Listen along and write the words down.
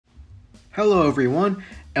Hello everyone,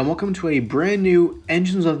 and welcome to a brand new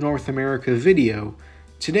Engines of North America video.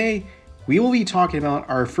 Today, we will be talking about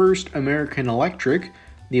our first American electric,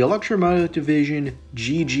 the Electromotive Division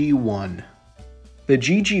GG1. The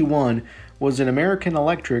GG1 was an American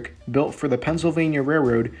electric built for the Pennsylvania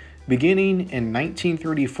Railroad beginning in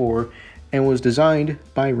 1934 and was designed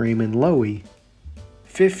by Raymond Loewy.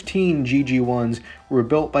 15 GG1s were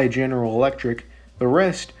built by General Electric, the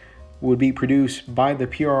rest would be produced by the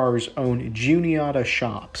PRR's own Juniata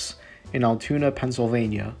shops in Altoona,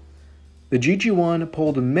 Pennsylvania. The GG1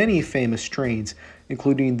 pulled many famous trains,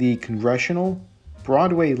 including the Congressional,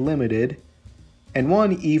 Broadway Limited, and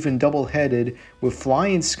one even double-headed with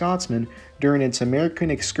Flying Scotsman during its American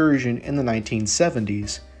excursion in the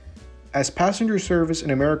 1970s. As passenger service in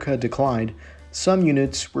America declined, some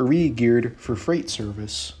units were re-geared for freight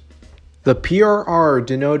service. The PRR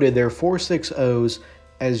denoted their 460s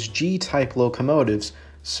as G-type locomotives,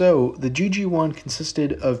 so the GG1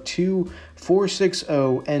 consisted of two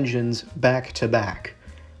 460 engines back-to-back.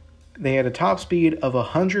 They had a top speed of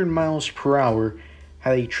 100 miles per hour,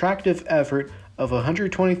 had a tractive effort of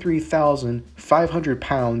 123,500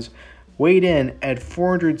 pounds, weighed in at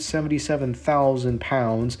 477,000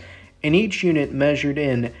 pounds, and each unit measured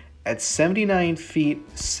in at 79 feet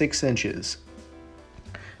 6 inches.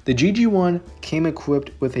 The GG1 came equipped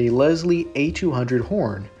with a Leslie A200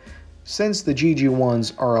 horn. Since the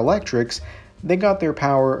GG1s are electrics, they got their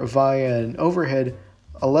power via an overhead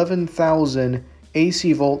 11,000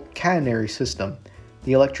 AC volt catenary system.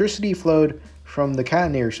 The electricity flowed from the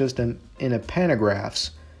catenary system in pantographs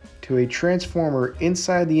to a transformer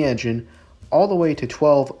inside the engine all the way to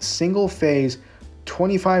 12 single-phase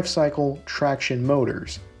 25-cycle traction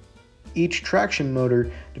motors. Each traction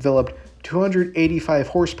motor developed 285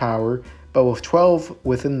 horsepower, but with 12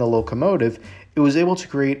 within the locomotive, it was able to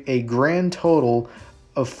create a grand total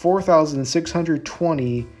of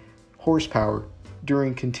 4,620 horsepower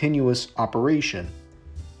during continuous operation.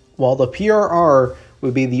 While the PRR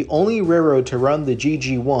would be the only railroad to run the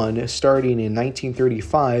GG1 starting in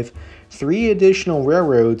 1935, 3 additional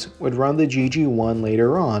railroads would run the GG1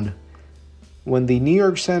 later on. When the New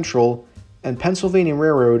York Central and Pennsylvania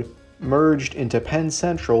Railroad merged into Penn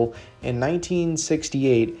Central in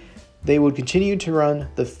 1968, they would continue to run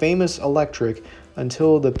the famous electric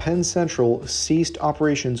until the Penn Central ceased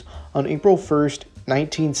operations on April 1st,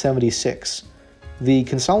 1976. The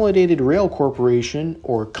Consolidated Rail Corporation,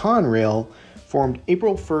 or Conrail, formed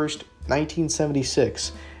April 1st,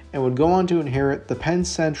 1976, and would go on to inherit the Penn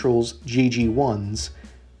Central's GG1s.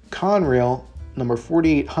 Conrail, number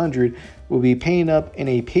 4800, would be painted up in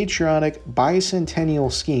a patriotic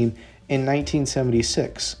bicentennial scheme in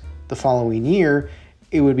 1976. The following year,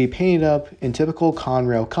 it would be painted up in typical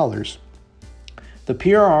Conrail colors. The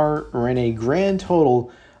PRR ran a grand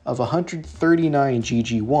total of 139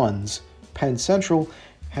 GG1s. Penn Central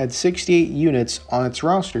had 68 units on its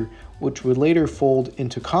roster, which would later fold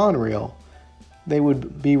into Conrail. They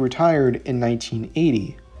would be retired in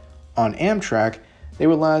 1980. On Amtrak, they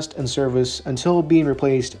would last in service until being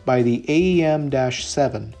replaced by the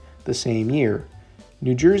AEM-7 the same year.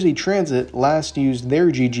 New Jersey Transit last used their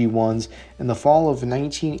GG1s in the fall of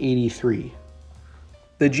 1983.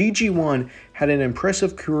 The GG1 had an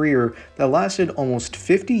impressive career that lasted almost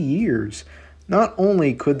 50 years. Not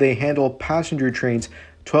only could they handle passenger trains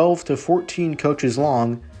 12 to 14 coaches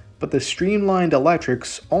long, but the streamlined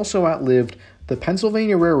electrics also outlived the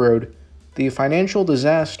Pennsylvania Railroad, the financial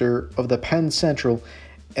disaster of the Penn Central,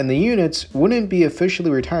 and the units wouldn't be officially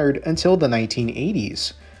retired until the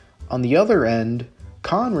 1980s. On the other end,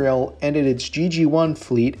 Conrail ended its GG1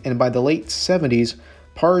 fleet, and by the late 70s,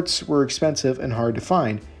 parts were expensive and hard to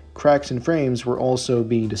find. Cracks in frames were also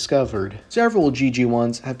being discovered. Several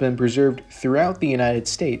GG1s have been preserved throughout the United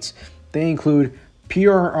States. They include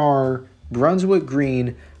PRR Brunswick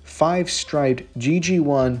Green 5-striped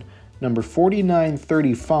GG1 number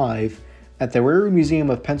 4935 at the Railroad Museum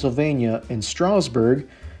of Pennsylvania in Strasburg,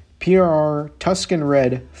 PRR Tuscan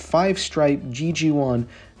Red 5-striped GG1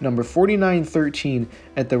 number 4913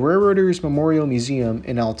 at the Railroaders Memorial Museum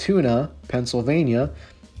in Altoona, Pennsylvania,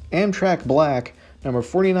 Amtrak Black number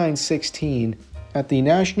 4916 at the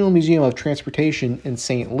National Museum of Transportation in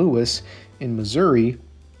St. Louis in Missouri,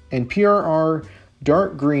 and PRR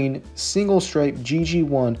Dark Green Single-Stripe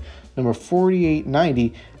GG1 number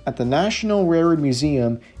 4890 at the National Railroad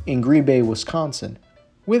Museum in Green Bay, Wisconsin.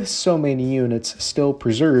 With so many units still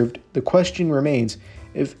preserved, the question remains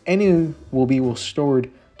if any will be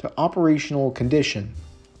restored to operational condition.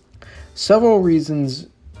 Several reasons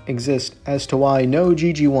exist as to why no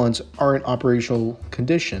GG1s are in operational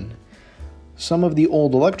condition. Some of the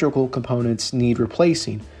old electrical components need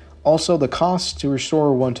replacing, Also, the cost to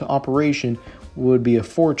restore one to operation would be a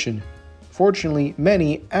fortune. Fortunately,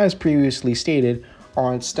 many, as previously stated,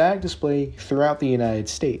 are on static display throughout the United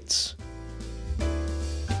States.